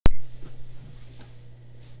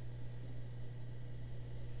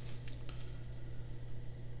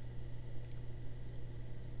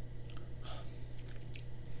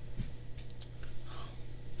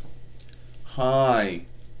Hi,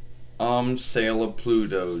 I'm Sailor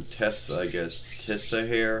Pluto. Tessa, I guess. Tessa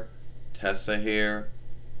here. Tessa here.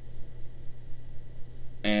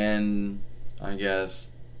 And I guess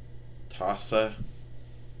Tessa.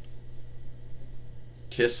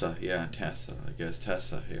 Tessa, yeah, Tessa. I guess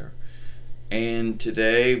Tessa here. And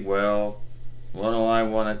today, well, what do I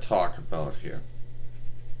want to talk about here?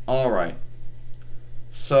 Alright,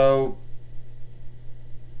 so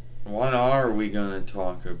what are we going to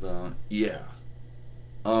talk about? Yeah.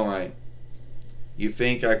 Alright. You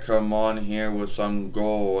think I come on here with some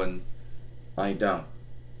goal and I don't.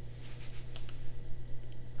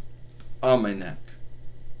 On my neck.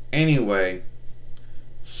 Anyway,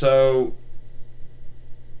 so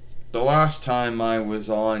the last time I was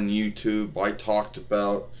on YouTube, I talked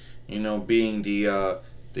about, being the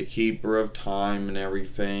keeper of time and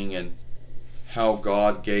everything, and how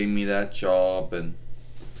God gave me that job, and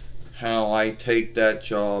how I take that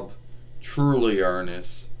job truly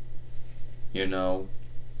earnest, and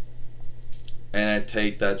I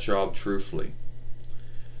take that job truthfully.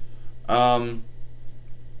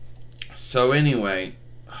 So anyway,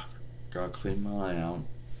 gotta clean my eye out.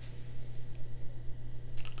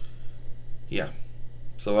 Yeah,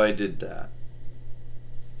 so I did that.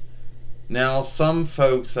 Now, some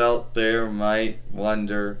folks out there might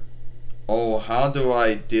wonder, oh, how do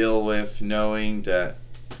I deal with knowing that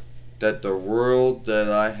the world that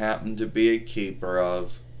I happen to be a keeper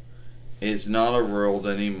of is not a world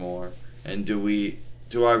anymore? And do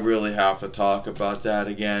I really have to talk about that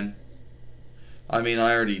again? I mean,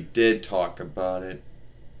 I already did talk about it.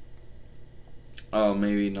 Oh,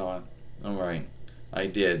 maybe not. Alright, I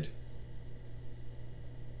did.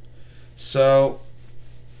 So,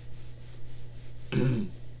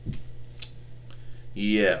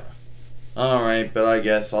 yeah. Alright, but I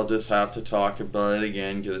guess I'll just have to talk about it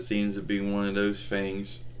again because it seems to be one of those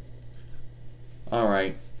things.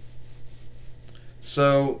 Alright.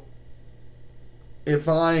 So, if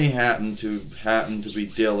I happen to be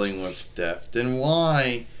dealing with death, then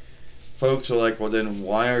why, folks are like, well then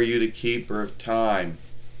why are you the keeper of time?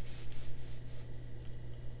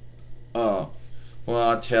 Oh, well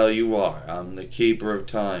I'll tell you why. I'm the keeper of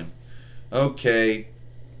time. Okay,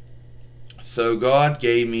 so God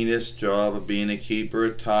gave me this job of being a keeper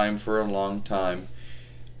of time for a long time,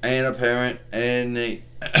 and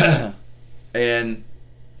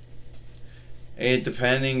and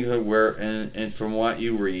depending on where and from what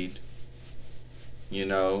you read,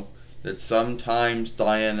 that sometimes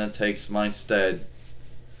Diana takes my stead,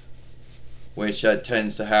 which that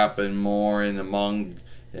tends to happen more in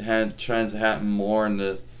tends to happen more in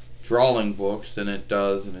the drawing books than it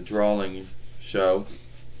does in a drawing show,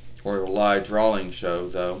 or a live drawing show,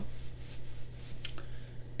 though.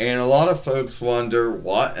 And a lot of folks wonder,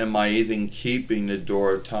 what am I even keeping the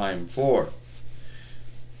door of time for?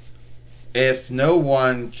 If no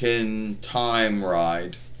one can time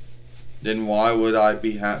ride, then why would I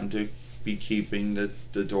happen to be keeping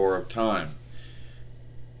the door of time?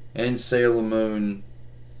 In Sailor Moon,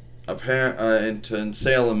 in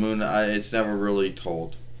Sailor Moon, it's never really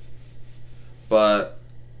told. But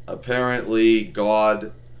apparently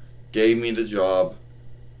God gave me the job.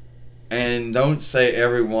 And don't say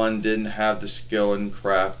everyone didn't have the skill and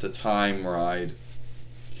craft to time ride.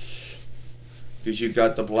 Because you've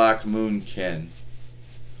got the Black Moonkin,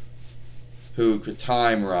 who could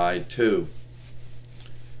time ride too.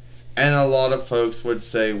 And a lot of folks would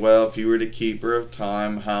say, well, if you were the keeper of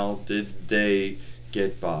time, how did they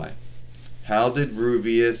get by? How did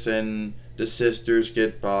Ruvius and the sisters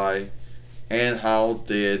get by? And how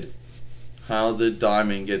did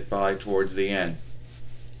Diamond get by towards the end?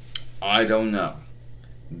 I don't know.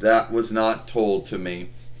 That was not told to me.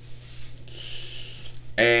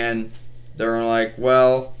 And they're like,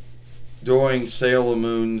 well, during Sailor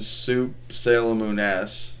Moon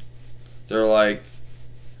S, they're like,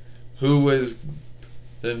 who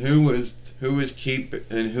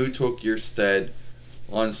took your stead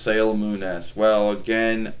on Sailor Moon S? Well,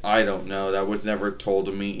 again, I don't know. That was never told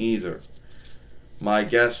to me either. My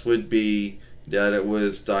guess would be that it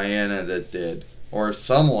was Diana that did, or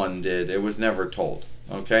someone did. It was never told,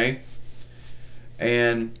 okay?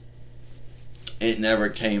 And it never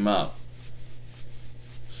came up.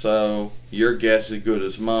 So your guess is as good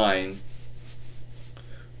as mine.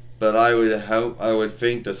 But I would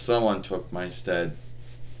think that someone took my stead.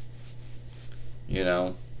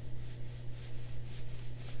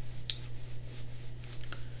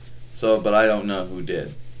 So, but I don't know who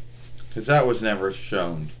did, because that was never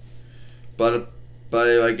shown. But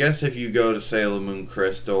I guess if you go to Sailor Moon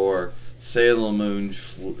Crystal or Sailor Moon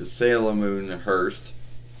Hearst,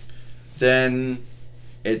 then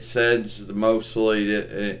it says mostly,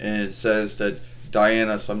 and it says that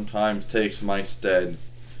Diana sometimes takes my stead.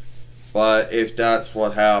 But if that's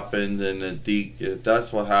what happened if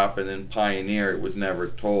that's what happened in Pioneer, it was never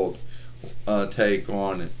told. Take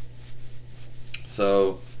on it.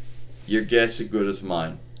 So your guess is as good as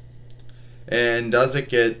mine. And does it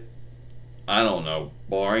get, I don't know,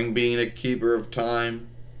 boring being a keeper of time?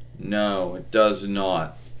 No, it does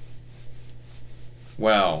not.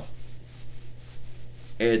 Well,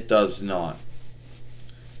 it does not.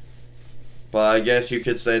 But I guess you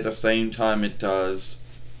could say at the same time it does.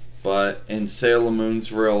 But in Sailor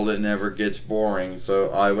Moon's world, it never gets boring.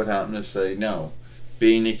 So I would happen to say no.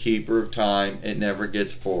 Being a keeper of time, it never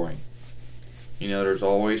gets boring. You know, there's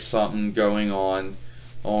always something going on.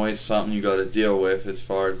 Always something you got to deal with as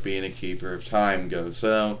far as being a keeper of time goes.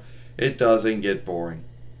 So it doesn't get boring.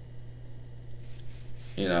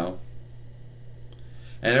 You know.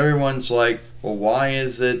 And everyone's like, well, why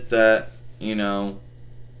is it that, you know.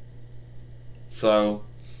 So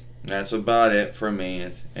that's about it for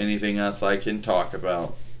me. Anything else I can talk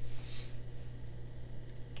about?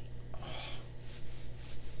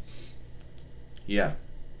 Yeah.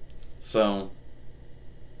 So,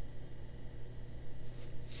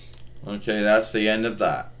 okay, that's the end of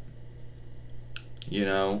that. You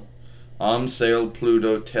know, I'm sailed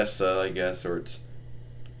Pluto Tessa, I guess, or it's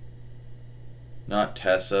not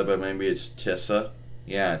Tessa, but maybe it's Tessa.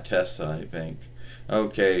 Yeah, Tessa, I think.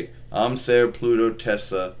 Okay, I'm sailed Pluto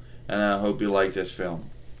Tessa, and I hope you like this film.